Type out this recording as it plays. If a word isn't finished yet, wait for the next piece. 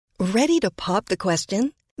Ready to pop the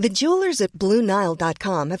question? The jewelers at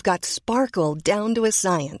BlueNile.com have got sparkle down to a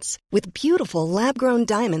science with beautiful lab-grown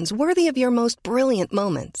diamonds worthy of your most brilliant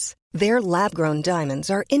moments. Their lab-grown diamonds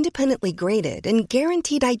are independently graded and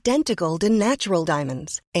guaranteed identical to natural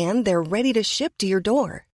diamonds, and they're ready to ship to your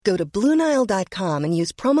door. Go to BlueNile.com and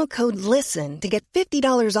use promo code LISTEN to get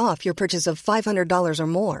 $50 off your purchase of $500 or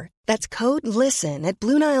more. That's code LISTEN at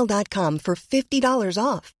BlueNile.com for $50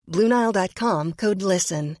 off. BlueNile.com, code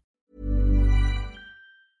LISTEN.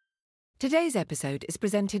 Today's episode is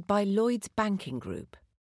presented by Lloyds Banking Group.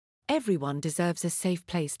 Everyone deserves a safe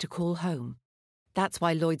place to call home. That's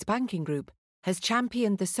why Lloyds Banking Group has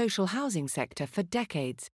championed the social housing sector for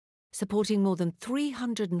decades, supporting more than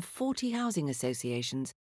 340 housing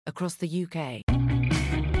associations across the UK.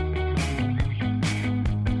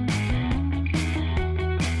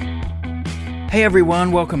 Hey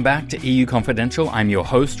everyone, welcome back to EU Confidential. I'm your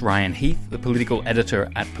host, Ryan Heath, the political editor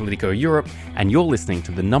at Politico Europe, and you're listening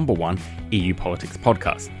to the #1 EU Politics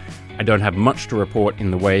podcast. I don't have much to report in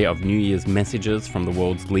the way of New Year's messages from the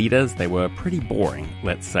world's leaders. They were pretty boring,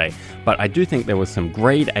 let's say. But I do think there was some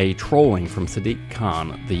grade A trolling from Sadiq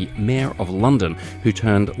Khan, the Mayor of London, who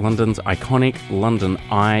turned London's iconic London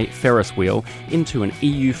Eye Ferris wheel into an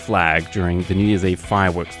EU flag during the New Year's Eve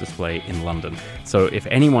fireworks display in London. So if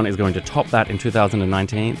anyone is going to top that in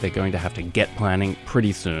 2019, they're going to have to get planning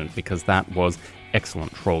pretty soon, because that was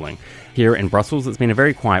excellent trolling. Here in Brussels, it's been a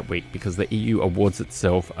very quiet week because the EU awards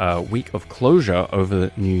itself a week of closure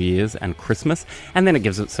over New Year's and Christmas, and then it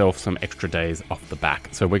gives itself some extra days off the back.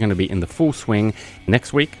 So we're going to be in the full swing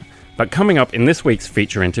next week. But coming up in this week's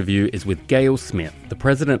feature interview is with Gail Smith, the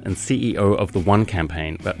president and CEO of the One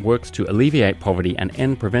campaign that works to alleviate poverty and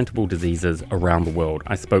end preventable diseases around the world.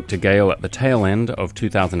 I spoke to Gail at the tail end of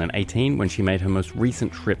 2018 when she made her most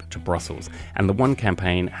recent trip to Brussels. And the One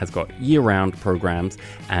campaign has got year-round programs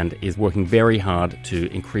and is working very hard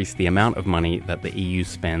to increase the amount of money that the EU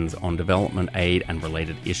spends on development aid and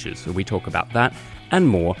related issues. So we talk about that and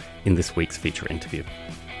more in this week's feature interview.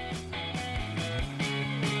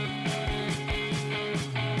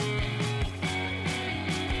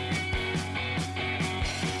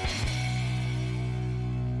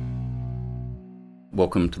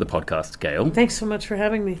 Welcome to the podcast, Gail. Thanks so much for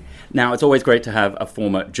having me. Now, it's always great to have a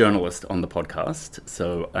former journalist on the podcast,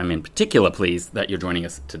 so I'm in particular pleased that you're joining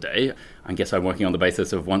us today. I guess I'm working on the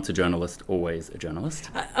basis of once a journalist, always a journalist.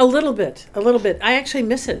 A little bit. I actually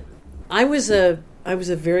miss it. I was a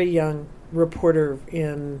very young reporter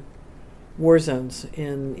in war zones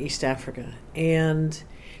in East Africa, and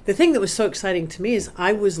the thing that was so exciting to me is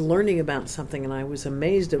I was learning about something and I was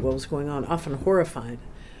amazed at what was going on, often horrified.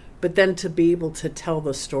 But then to be able to tell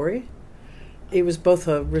the story, it was both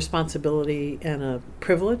a responsibility and a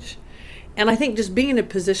privilege. And I think just being in a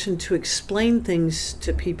position to explain things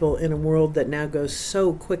to people in a world that now goes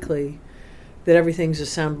so quickly that everything's a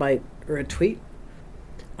soundbite or a tweet,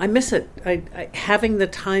 I miss it. Having the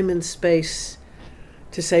time and space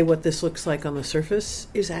to say what this looks like on the surface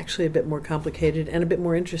is actually a bit more complicated and a bit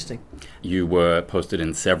more interesting. You were posted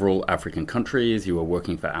in several African countries. You were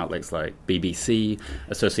working for outlets like BBC,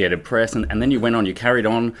 Associated Press, and then you carried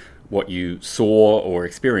on what you saw or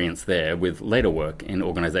experienced there with later work in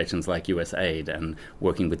organizations like USAID and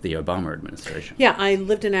working with the Obama administration. Yeah, I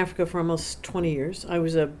lived in Africa for almost 20 years. I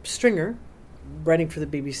was a stringer, writing for the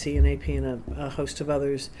BBC and AP and a host of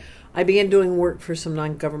others. I began doing work for some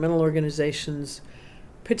non-governmental organizations,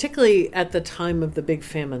 particularly at the time of the big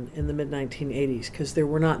famine in the mid-1980s, because there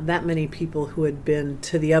were not that many people who had been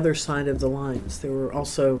to the other side of the lines. There were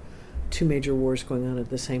also two major wars going on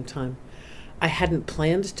at the same time. I hadn't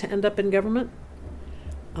planned to end up in government.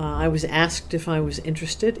 I was asked if I was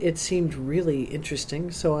interested. It seemed really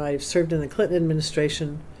interesting, so I served in the Clinton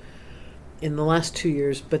administration in the last 2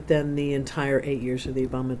 years, but then the entire 8 years of the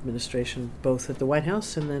Obama administration, both at the White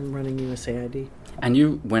House and then running USAID. And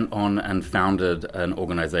you went on and founded an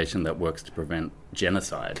organization that works to prevent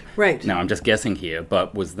genocide. Right. Now, I'm just guessing here,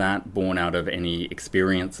 but was that born out of any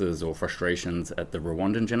experiences or frustrations at the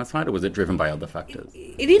Rwandan genocide, or was it driven by other factors?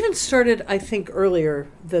 It even started, I think, earlier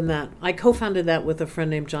than that. I co-founded that with a friend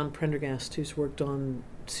named John Prendergast, who's worked on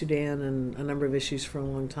Sudan and a number of issues for a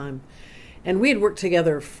long time. And we had worked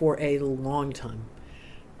together for a long time.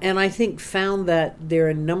 And I think found that there are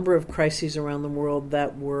a number of crises around the world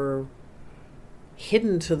that were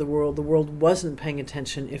hidden to the world. The world wasn't paying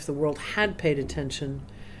attention. If the world had paid attention,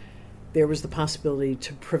 there was the possibility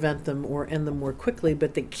to prevent them or end them more quickly.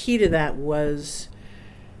 But the key to that was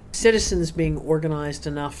citizens being organized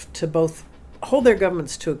enough to both hold their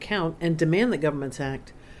governments to account and demand that governments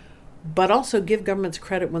act, but also give governments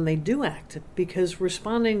credit when they do act. Because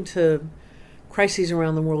responding to crises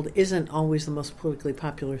around the world isn't always the most politically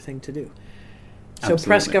popular thing to do. So Absolutely.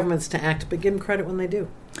 press governments to act, but give them credit when they do.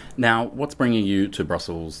 Now, what's bringing you to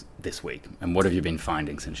Brussels this week, and what have you been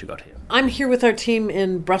finding since you got here? I'm here with our team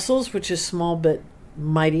in Brussels, which is small but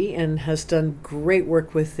mighty and has done great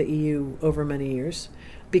work with the EU over many years,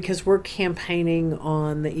 because we're campaigning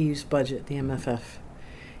on the EU's budget, the MFF,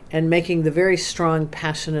 and making the very strong,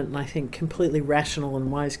 passionate, and I think completely rational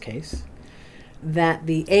and wise case that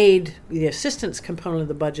the aid, the assistance component of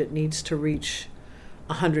the budget needs to reach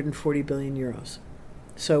 140 billion euros.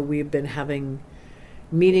 So we've been having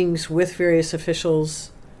meetings with various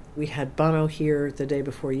officials. We had Bono here the day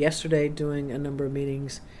before yesterday doing a number of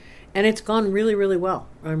meetings, and it's gone really, really well.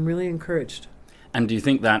 I'm really encouraged. And do you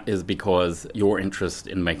think that is because your interest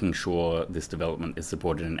in making sure this development is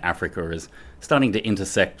supported in Africa is starting to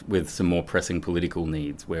intersect with some more pressing political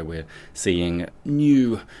needs, where we're seeing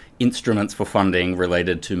new instruments for funding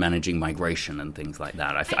related to managing migration and things like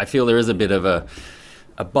that? I feel there is a bit of a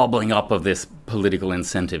bubbling up of this political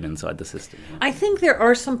incentive inside the system. I think there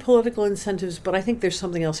are some political incentives, but I think there's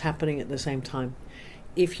something else happening at the same time.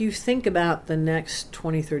 If you think about the next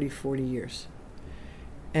 20, 30, 40 years,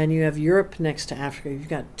 and you have Europe next to Africa, you've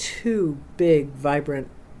got two big, vibrant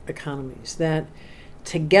economies that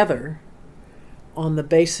together, on the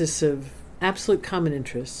basis of absolute common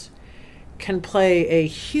interests, can play a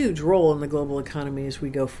huge role in the global economy as we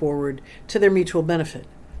go forward to their mutual benefit.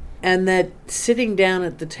 And that sitting down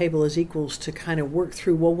at the table as equals to kind of work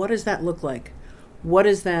through, well, what does that look like? What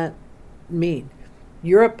does that mean?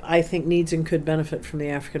 Europe, I think, needs and could benefit from the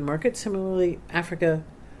African market. Similarly, Africa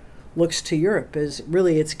looks to Europe as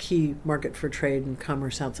really its key market for trade and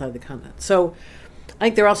commerce outside the continent. So I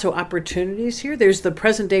think there are also opportunities here. There's the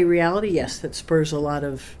present day reality, yes, that spurs a lot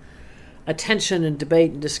of attention and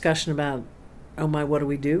debate and discussion about, oh my, what do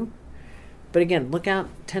we do? But again, look out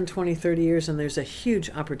 10, 20, 30 years, and there's a huge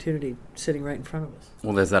opportunity sitting right in front of us.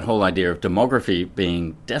 Well, there's that whole idea of demography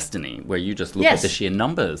being destiny, where you just look at the sheer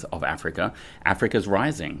numbers of Africa. Africa's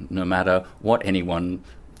rising, no matter what anyone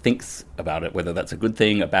thinks about it, whether that's a good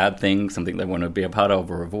thing, a bad thing, something they want to be a part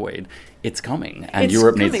of or avoid. It's coming, and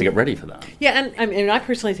Europe needs to get ready for that. Yeah, and I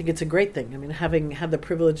personally think it's a great thing. I mean, having had the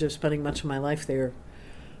privilege of spending much of my life there,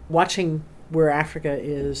 watching where Africa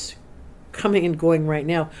is coming and going right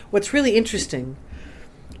now, what's really interesting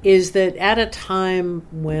is that at a time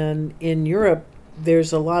when in Europe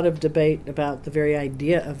there's a lot of debate about the very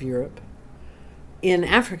idea of Europe, in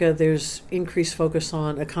Africa there's increased focus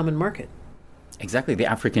on a common market. Exactly, the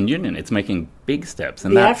African Union, it's making big steps.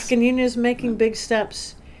 And the African Union is making big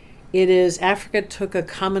steps. It is, Africa took a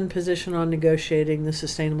common position on negotiating the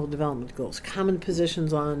Sustainable Development Goals, common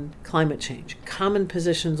positions on climate change, common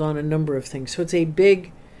positions on a number of things. So it's a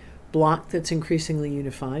big bloc that's increasingly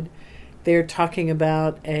unified. They're talking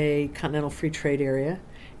about a continental free trade area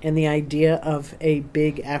and the idea of a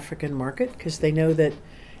big African market, because they know that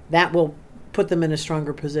that will put them in a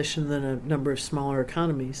stronger position than a number of smaller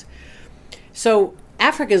economies. So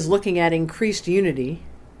Africa is looking at increased unity,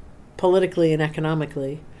 politically and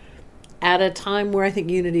economically, at a time where I think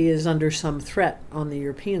unity is under some threat on the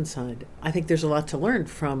European side. I think there's a lot to learn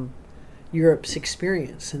from Europe's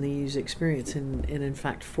experience and the EU's experience in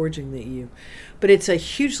fact, forging the EU. But it's a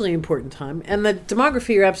hugely important time. And the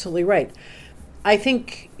demography, you're absolutely right. I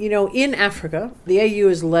think, in Africa, the AU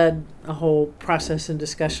has led a whole process and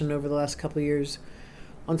discussion over the last couple of years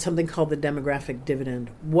on something called the demographic dividend.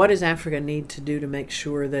 What does Africa need to do to make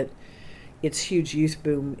sure that its huge youth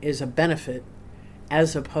boom is a benefit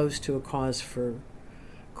as opposed to a cause for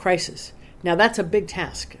crisis? Now, that's a big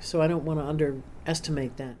task, so I don't want to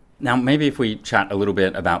underestimate that. Now, maybe if we chat a little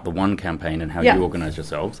bit about the One campaign and how you organise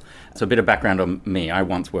yourselves. So a bit of background on me. I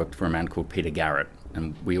once worked for a man called Peter Garrett,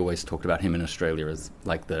 and we always talked about him in Australia as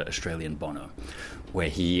like the Australian Bono, where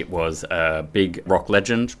he was a big rock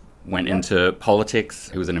legend, went into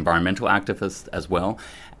politics. He was an environmental activist as well.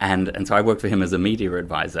 And so I worked for him as a media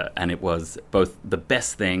advisor, and it was both the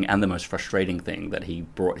best thing and the most frustrating thing that he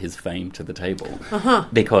brought his fame to the table.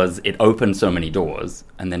 Because it opened so many doors,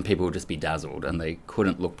 and then people would just be dazzled, and they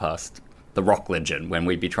couldn't look past the rock legend when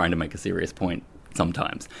we'd be trying to make a serious point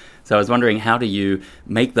sometimes. So I was wondering, how do you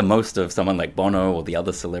make the most of someone like Bono or the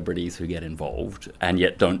other celebrities who get involved, and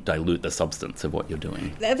yet don't dilute the substance of what you're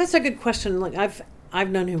doing? That's a good question. Like I've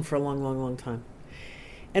known him for a long, long, long time.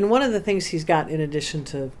 And one of the things he's got, in addition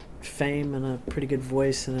to fame and a pretty good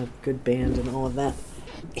voice and a good band and all of that,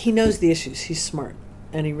 he knows the issues. He's smart,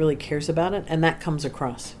 and he really cares about it, and that comes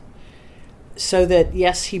across. So that,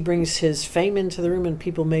 yes, he brings his fame into the room, and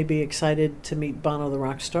people may be excited to meet Bono the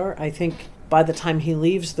rock star. I think by the time he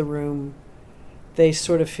leaves the room, they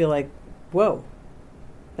sort of feel like, whoa,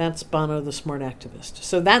 That's Bono, the smart activist.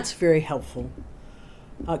 So that's very helpful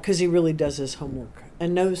because he really does his homework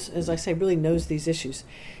and knows, as I say, really knows these issues.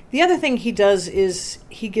 The other thing he does is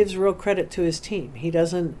he gives real credit to his team. He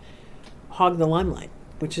doesn't hog the limelight,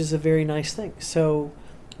 which is a very nice thing. So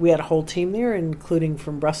we had a whole team there, including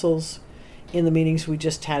from Brussels, in the meetings we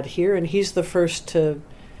just had here, and he's the first to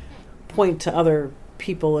point to other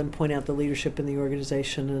people and point out the leadership in the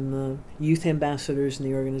organization and the youth ambassadors in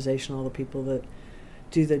the organization, all the people that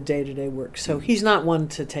do the day-to-day work. So he's not one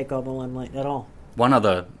to take all the limelight at all. One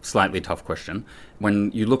other slightly tough question.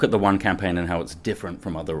 When you look at the One campaign and how it's different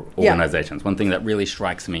from other organizations, one thing that really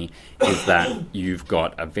strikes me is that you've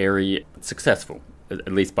got a very successful,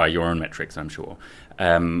 at least by your own metrics, I'm sure,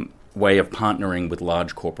 way of partnering with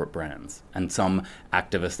large corporate brands. And some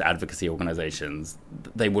activist advocacy organizations,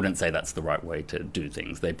 they wouldn't say that's the right way to do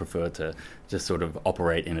things. They prefer to just sort of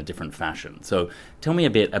operate in a different fashion. So tell me a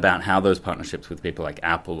bit about how those partnerships with people like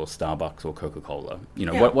Apple or Starbucks or Coca-Cola,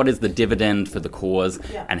 what is the dividend for the cause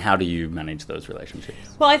and how do you manage those relationships?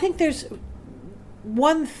 Well, I think there's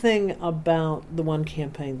one thing about the One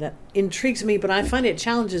campaign that intrigues me, but I find it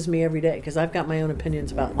challenges me every day because I've got my own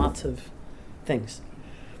opinions about lots of things,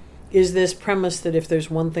 is this premise that if there's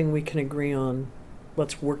one thing we can agree on,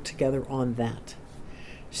 let's work together on that.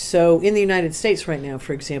 So in the United States right now,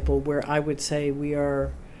 for example, where I would say we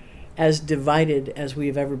are as divided as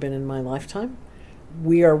we've ever been in my lifetime,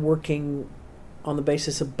 we are working on the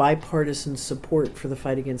basis of bipartisan support for the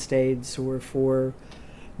fight against AIDS or for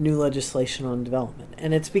new legislation on development.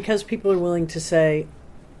 And it's because people are willing to say,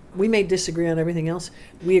 we may disagree on everything else,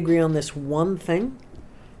 we agree on this one thing,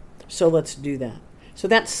 so let's do that. So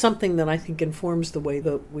that's something that I think informs the way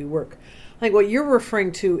that we work. I think what you're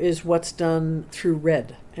referring to is what's done through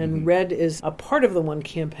RED. And RED is a part of the One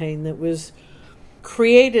campaign that was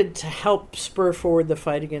created to help spur forward the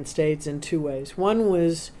fight against AIDS in two ways. One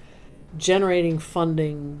was generating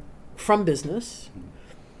funding from business,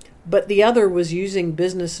 but the other was using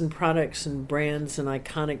business and products and brands and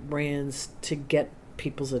iconic brands to get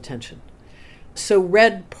people's attention. So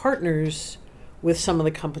RED partners with some of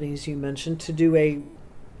the companies you mentioned to do a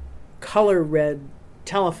color red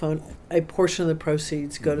telephone. A portion of the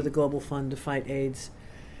proceeds go to the Global Fund to fight AIDS,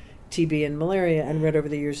 TB, and malaria, and RED over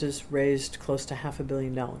the years has raised close to $500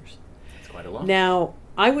 million. That's quite a lot. Now,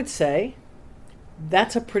 I would say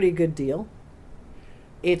that's a pretty good deal.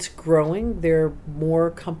 It's growing. There are more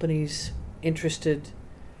companies interested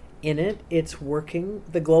in it. It's working.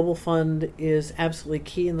 The Global Fund is absolutely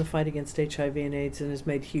key in the fight against HIV and AIDS and has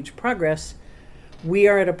made huge progress. We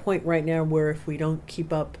are at a point right now where if we don't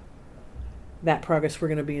keep up that progress, we're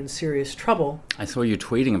going to be in serious trouble. I saw you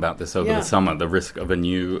tweeting about this over the summer, the risk of a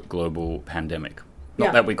new global pandemic.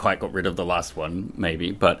 Not that we quite got rid of the last one,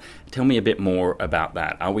 maybe, but tell me a bit more about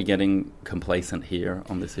that. Are we getting complacent here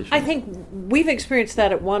on this issue? I think we've experienced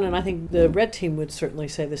that at One, and I think the RED team would certainly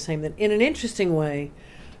say the same, that in an interesting way,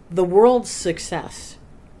 the world's success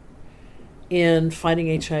in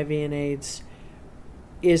fighting HIV and AIDS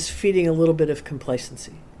is feeding a little bit of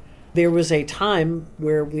complacency. There was a time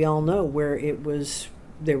where we all know where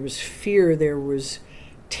there was fear, there was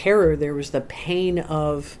terror, there was the pain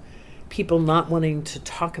of people not wanting to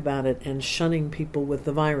talk about it and shunning people with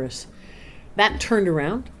the virus. That turned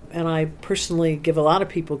around, and I personally give a lot of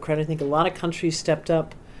people credit. I think a lot of countries stepped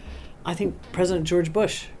up. I think President George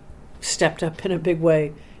Bush stepped up in a big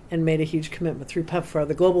way and made a huge commitment through PEPFAR.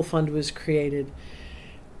 The Global Fund was created.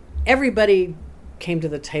 Everybody came to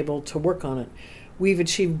the table to work on it. We've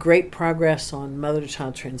achieved great progress on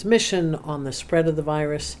mother-to-child transmission, on the spread of the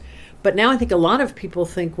virus. But now I think a lot of people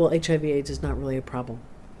think, well, HIV/AIDS is not really a problem.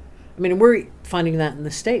 I mean, we're finding that in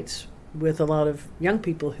the States with a lot of young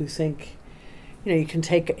people who think, you can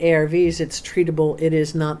take ARVs, it's treatable, it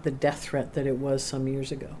is not the death threat that it was some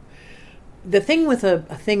years ago. The thing with a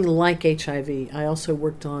thing like HIV, I also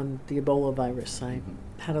worked on the Ebola virus. I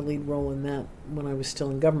had a lead role in that when I was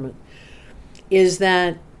still in government, is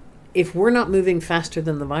that if we're not moving faster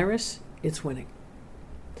than the virus, it's winning.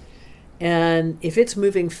 And if it's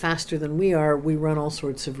moving faster than we are, we run all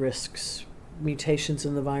sorts of risks, mutations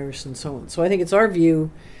in the virus and so on. So I think it's our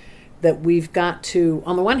view that we've got to,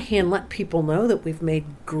 on the one hand, let people know that we've made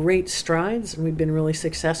great strides and we've been really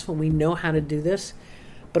successful. We know how to do this.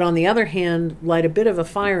 But on the other hand, light a bit of a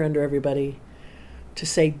fire under everybody to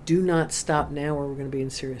say, do not stop now or we're going to be in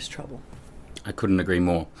serious trouble. I couldn't agree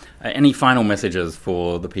more. Any final messages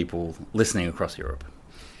for the people listening across Europe?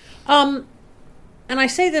 And I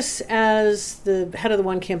say this as the head of the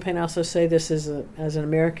One campaign. I also say this as an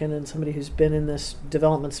American and somebody who's been in this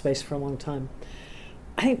development space for a long time.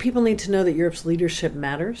 I think people need to know that Europe's leadership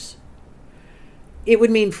matters. it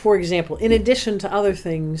would mean, for example, in addition to other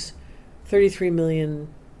things, 33 million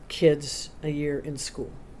kids a year in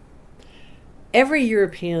school. Every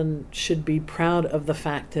European should be proud of the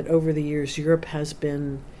fact that over the years, Europe has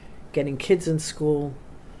been getting kids in school,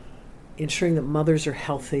 ensuring that mothers are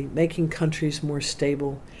healthy, making countries more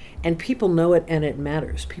stable, and people know it and it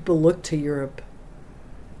matters. People look to Europe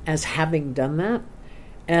as having done that.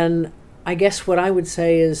 And I guess what I would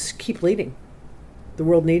say is keep leading. The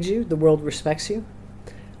world needs you. The world respects you.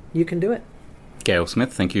 You can do it. Gail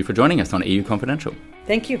Smith, thank you for joining us on EU Confidential.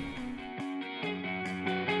 Thank you.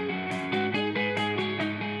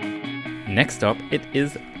 Next up, it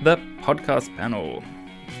is the podcast panel.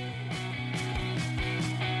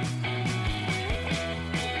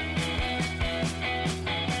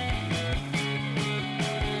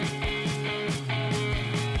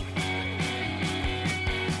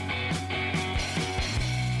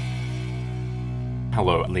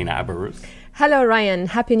 Hello, Lena Abaruz. Hello, Ryan.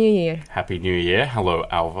 Happy New Year. Happy New Year. Hello,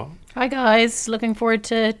 Alva. Hi, guys. Looking forward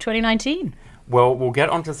to 2019. Well, we'll get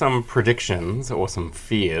onto some predictions or some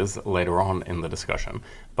fears later on in the discussion,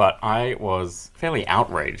 but I was fairly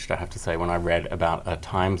outraged, I have to say, when I read about a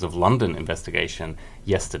Times of London investigation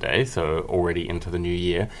yesterday, so already into the new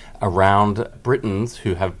year, around Britons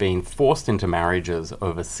who have been forced into marriages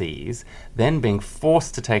overseas, then being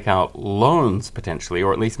forced to take out loans, potentially,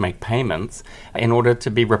 or at least make payments, in order to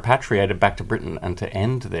be repatriated back to Britain and to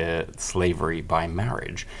end their slavery by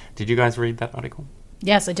marriage. Did you guys read that article?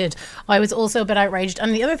 Yes, I did. I was also a bit outraged.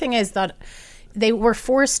 And the other thing is that they were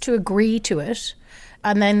forced to agree to it,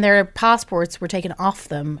 and then their passports were taken off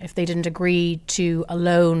them if they didn't agree to a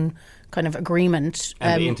loan kind of agreement.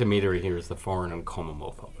 And the intermediary here is the Foreign and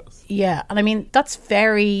Commonwealth Office. Yeah. And I mean, that's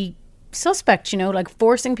very suspect, like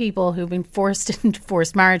forcing people who've been forced into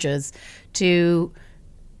forced marriages to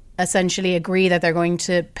essentially agree that they're going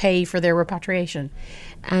to pay for their repatriation.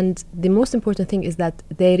 And the most important thing is that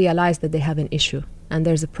they realize that they have an issue and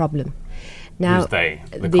there's a problem. Now, who's they?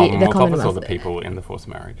 The Commonwealth Office or the people in the forced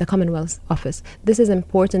marriage? The Commonwealth Office. This is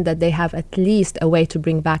important that they have at least a way to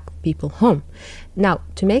bring back people home. Now,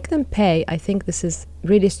 to make them pay, I think this is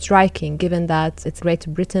really striking, given that it's Great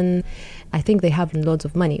Britain. I think they have loads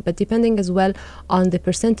of money, but depending as well on the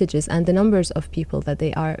percentages and the numbers of people that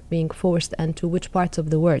they are being forced and to which parts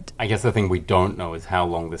of the world. I guess the thing we don't know is how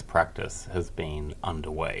long this practice has been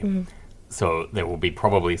underway. Mm-hmm. So there will be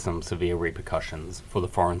probably some severe repercussions for the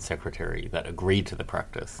Foreign Secretary that agreed to the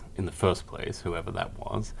practice in the first place, whoever that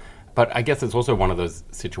was. But I guess it's also one of those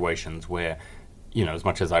situations where, as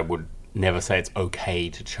much as I would never say it's okay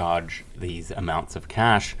to charge these amounts of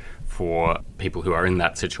cash for people who are in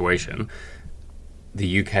that situation,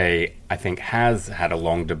 the UK, I think, has had a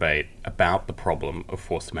long debate about the problem of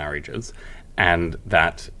forced marriages, and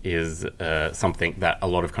that is something that a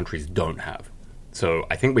lot of countries don't have. So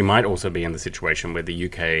I think we might also be in the situation where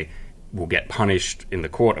the UK will get punished in the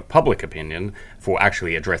court of public opinion for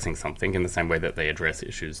actually addressing something in the same way that they address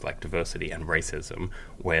issues like diversity and racism,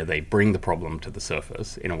 where they bring the problem to the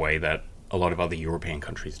surface in a way that a lot of other European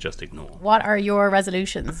countries just ignore. What are your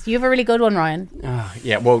resolutions? You have a really good one, Ryan.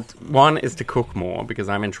 Well, one is to cook more because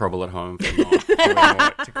I'm in trouble at home for not doing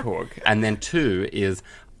more to cook. And then two is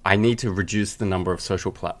I need to reduce the number of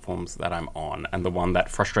social platforms that I'm on. And the one that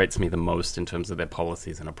frustrates me the most in terms of their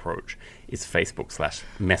policies and approach is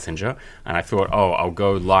Facebook/Messenger. And I thought, I'll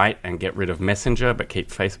go light and get rid of Messenger, but keep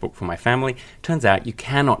Facebook for my family. Turns out you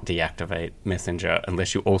cannot deactivate Messenger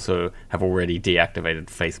unless you also have already deactivated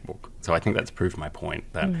Facebook. So I think that's proved my point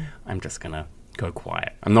that I'm just going to go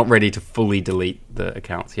quiet. I'm not ready to fully delete the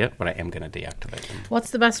accounts yet, but I am going to deactivate them. What's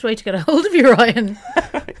the best way to get a hold of you, Ryan?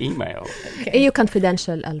 Email. Okay. EU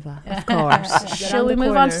Confidential, Alva, of course. Shall we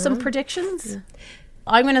move on to some predictions? Yeah.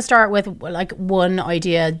 I'm going to start with one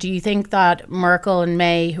idea. Do you think that Merkel and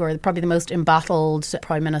May, who are probably the most embattled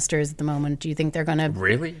prime ministers at the moment, do you think they're going to...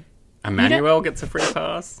 Really? Emmanuel gets a free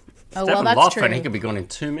pass? Oh, Stefan that's Löfven, true. He could be gone in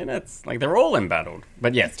 2 minutes. They're all embattled.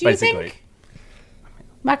 But yes, do you basically... think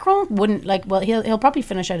Macron wouldn't he'll probably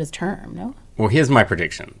finish out his term, no? Well, here's my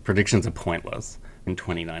prediction. Predictions are pointless in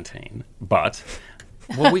 2019. But,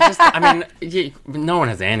 no one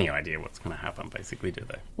has any idea what's going to happen, basically, do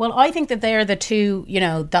they? Well, I think that they're the two,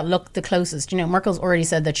 that look the closest. Merkel's already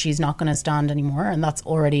said that she's not going to stand anymore, and that's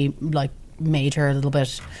already, made her a little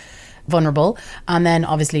bit vulnerable. And then,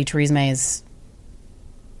 obviously, Theresa May is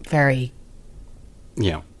very...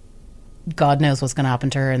 Yeah. God knows what's going to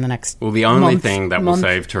happen to her in the next Well, the only thing that will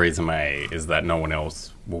save Theresa May is that no one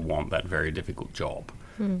else will want that very difficult job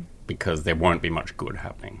because there won't be much good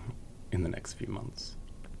happening in the next few months.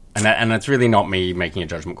 And it's really not me making a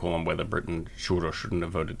judgment call on whether Britain should or shouldn't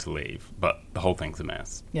have voted to leave, but the whole thing's a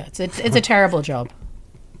mess. Yeah, it's a terrible job.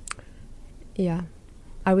 Yeah.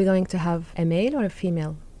 Are we going to have a male or a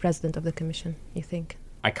female president of the Commission, you think?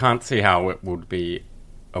 I can't see how it would be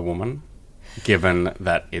a woman, given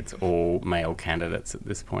that it's all male candidates at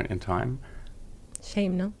this point in time.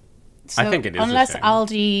 Shame, no? I think it is unless a shame.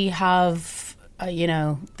 Aldi have,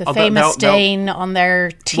 the Oh, famous they'll- stain on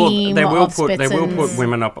their team they will of put Spitzens,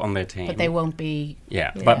 women up on their team, but they won't be.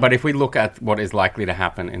 Yeah, but if we look at what is likely to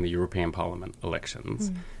happen in the European Parliament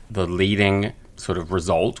elections, the leading sort of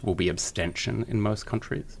result will be abstention in most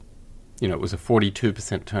countries. It was a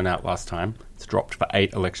 42% turnout last time. It's dropped for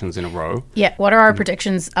 8 elections in a row. Yeah, what are our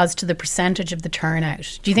predictions as to the percentage of the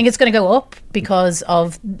turnout? Do you think it's going to go up because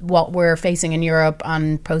of what we're facing in Europe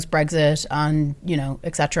and post-Brexit and,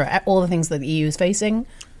 etc., all the things that the EU is facing?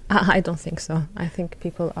 I don't think so. I think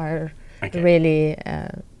people are Okay. really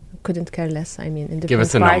couldn't care less. I mean, in different Give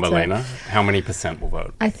us a parts, number, Lena. How many percent will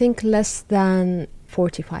vote? I think less than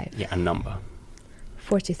 45. Yeah, a number.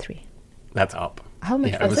 43. That's up. How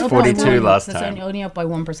much Yeah, it was was it? 42 last That's time. only up by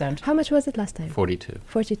 1%. How much was it last time? 42.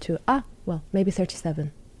 42. Well, maybe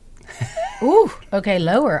 37. Ooh, okay,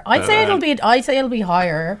 lower. I'd say it'll be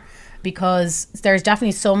higher because there's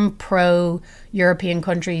definitely some pro-European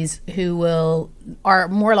countries who are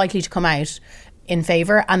more likely to come out in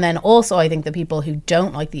favour, and then also I think the people who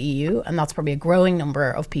don't like the EU, and that's probably a growing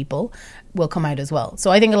number of people, will come out as well.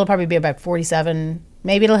 So I think it'll probably be about 47,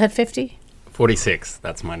 maybe it'll hit 50. 46,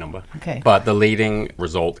 that's my number. Okay. But the leading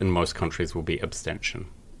result in most countries will be abstention.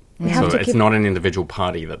 We have So to it's keep not an individual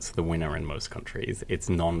party that's the winner in most countries. It's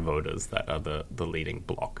non-voters that are the leading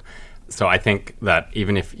bloc. So I think that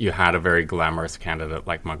even if you had a very glamorous candidate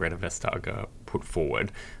like Margrethe Vestager put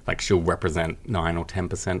forward, like she'll represent 9 or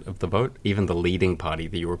 10% of the vote. Even the leading party,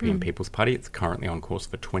 the European People's Party, it's currently on course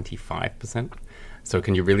for 25%. So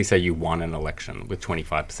can you really say you won an election with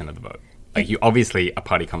 25% of the vote? Like obviously a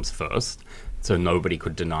party comes first, so nobody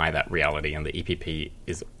could deny that reality, and the EPP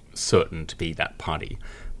is certain to be that party.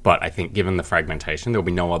 But I think given the fragmentation, there'll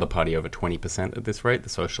be no other party over 20% at this rate. The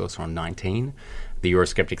Socialists are on 19%. The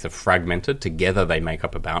Eurosceptics are fragmented. Together they make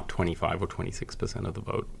up about 25 or 26% of the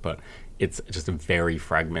vote. But it's just a very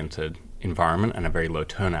fragmented environment and a very low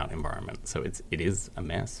turnout environment. So it is a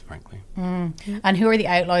mess, frankly. And who are the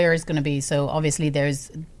outliers going to be? So obviously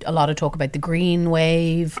there's a lot of talk about the green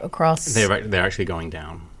wave across. They're actually going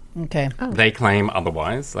down. Okay. They claim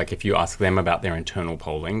otherwise. Like if you ask them about their internal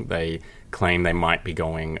polling, they claim they might be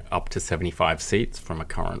going up to 75 seats from a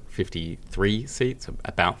current 53 seats,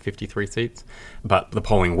 about 53 seats. But the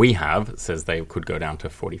polling we have says they could go down to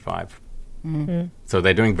 45. So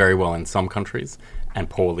they're doing very well in some countries and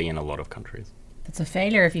poorly in a lot of countries. It's a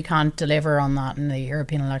failure if you can't deliver on that in the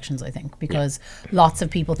European elections, I think, because lots of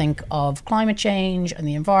people think of climate change and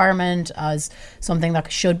the environment as something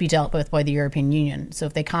that should be dealt with by the European Union. So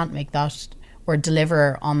if they can't make that or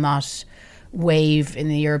deliver on that wave in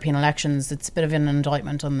the European elections, it's a bit of an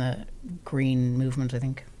indictment on the green movement, I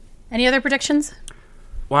think. Any other predictions?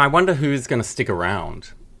 Well, I wonder who's going to stick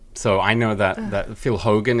around. So I know that Phil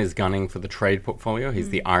Hogan is gunning for the trade portfolio. He's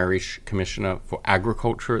the Irish Commissioner for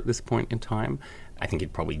Agriculture at this point in time. I think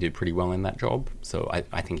he'd probably do pretty well in that job. So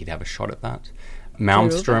I think he'd have a shot at that.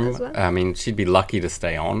 Malmström, as well. I mean, she'd be lucky to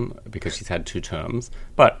stay on because she's had 2 terms,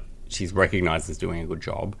 but she's recognised as doing a good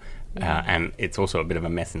job. And it's also a bit of a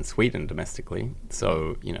mess in Sweden domestically.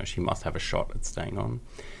 So, she must have a shot at staying on.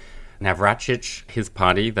 Navracic, his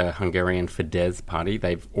party, the Hungarian Fidesz party,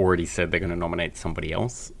 they've already said they're going to nominate somebody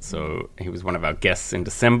else. So he was one of our guests in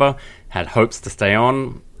December, had hopes to stay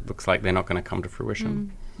on. Looks like they're not going to come to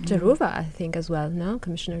fruition. Jaruva, I think, as well. No,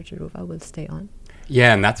 Commissioner Jaruva will stay on.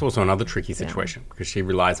 Yeah, and that's also another tricky situation because she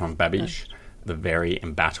relies on Babiš, the very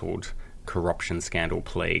embattled, corruption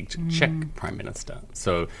scandal-plagued Czech prime minister.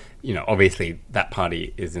 So, obviously that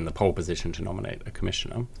party is in the pole position to nominate a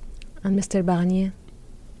commissioner. And Mr. Barnier.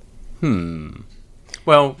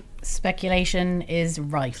 Well, Speculation is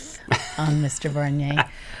rife on Mr. Barnier.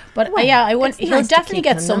 But I want it's he'll nice to definitely keep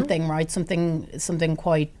get him, no? something, right? Something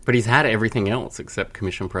quite. but he's had everything else except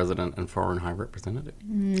Commission President and Foreign High Representative.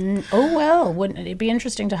 Oh well, wouldn't it be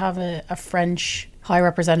interesting to have a French High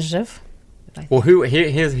Representative? Well,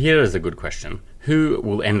 here's a good question. Who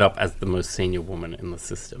will end up as the most senior woman in the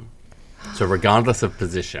system? So regardless of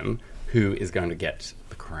position, who is going to get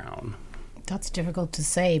the crown? That's difficult to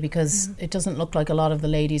say because it doesn't look like a lot of the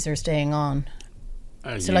ladies are staying on.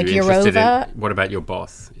 Are So you like interested Jourova? what about your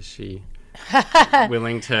boss? Is she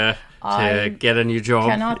willing to to get a new job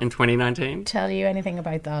cannot in 2019? Tell you anything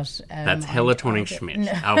about that. That's Hella Thorning-Schmidt,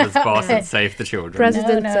 Alva's boss at Save the Children.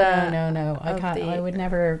 President. No. I can't. I would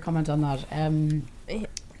never comment on that.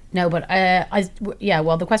 No, but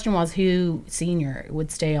well, the question was who senior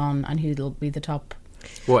would stay on and who'll be the top.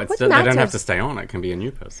 Well, they don't have to stay on. It can be a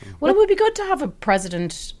new person. Well, it would be good to have a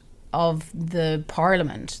president of the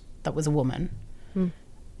parliament that was a woman,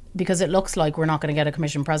 because it looks like we're not going to get a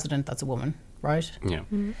commission president that's a woman, right? Yeah.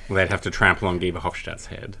 Well, they'd have to trample on Guy Verhofstadt's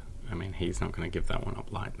head. I mean, he's not going to give that one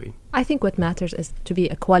up lightly. I think what matters is to be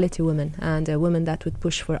a quality woman, and a woman that would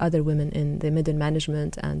push for other women in the middle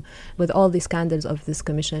management. And with all the scandals of this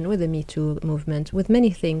commission, with the Me Too movement, with many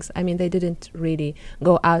things, I mean, they didn't really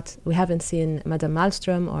go out. We haven't seen Madame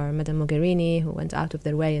Malmström or Madame Mogherini who went out of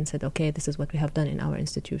their way and said, okay, this is what we have done in our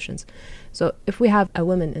institutions. So if we have a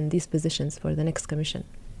woman in these positions for the next commission,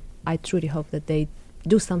 I truly hope that they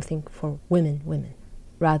do something for women,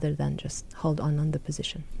 rather than just hold on the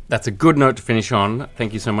position. That's a good note to finish on.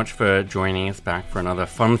 Thank you so much for joining us back for another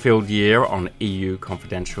fun-filled year on EU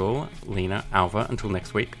Confidential. Lena, Alva, until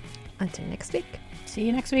next week. Until next week. See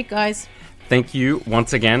you next week, guys. Thank you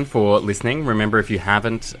once again for listening. Remember, if you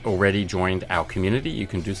haven't already joined our community, you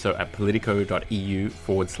can do so at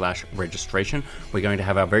politico.eu/registration. We're going to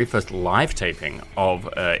have our very first live taping of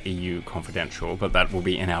EU Confidential, but that will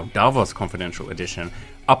be in our Davos Confidential edition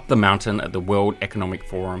up the mountain at the World Economic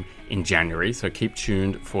Forum in January. So keep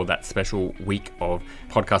tuned for that special week of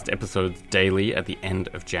podcast episodes daily at the end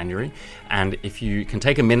of January. And if you can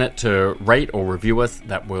take a minute to rate or review us,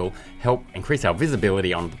 that will help increase our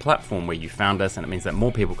visibility on the platform where you found us. And it means that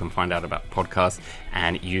more people can find out about podcasts,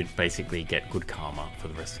 and you'd basically get good karma for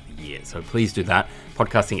the rest of the year. So please do that.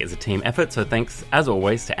 Podcasting is a team effort. So thanks, as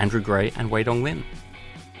always, to Andrew Gray and Wei Dong Lin.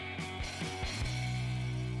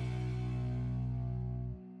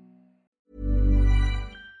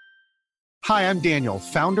 Hi, I'm Daniel,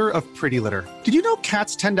 founder of Pretty Litter. Did you know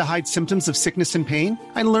cats tend to hide symptoms of sickness and pain?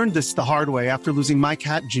 I learned this the hard way after losing my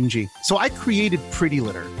cat, Gingy. So I created Pretty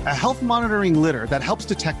Litter, a health monitoring litter that helps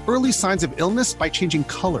detect early signs of illness by changing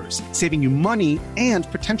colors, saving you money and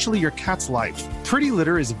potentially your cat's life. Pretty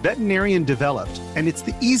Litter is veterinarian developed, and it's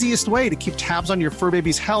the easiest way to keep tabs on your fur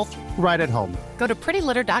baby's health right at home. Go to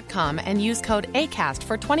prettylitter.com and use code ACAST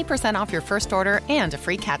for 20% off your first order and a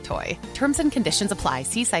free cat toy. Terms and conditions apply.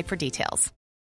 See site for details.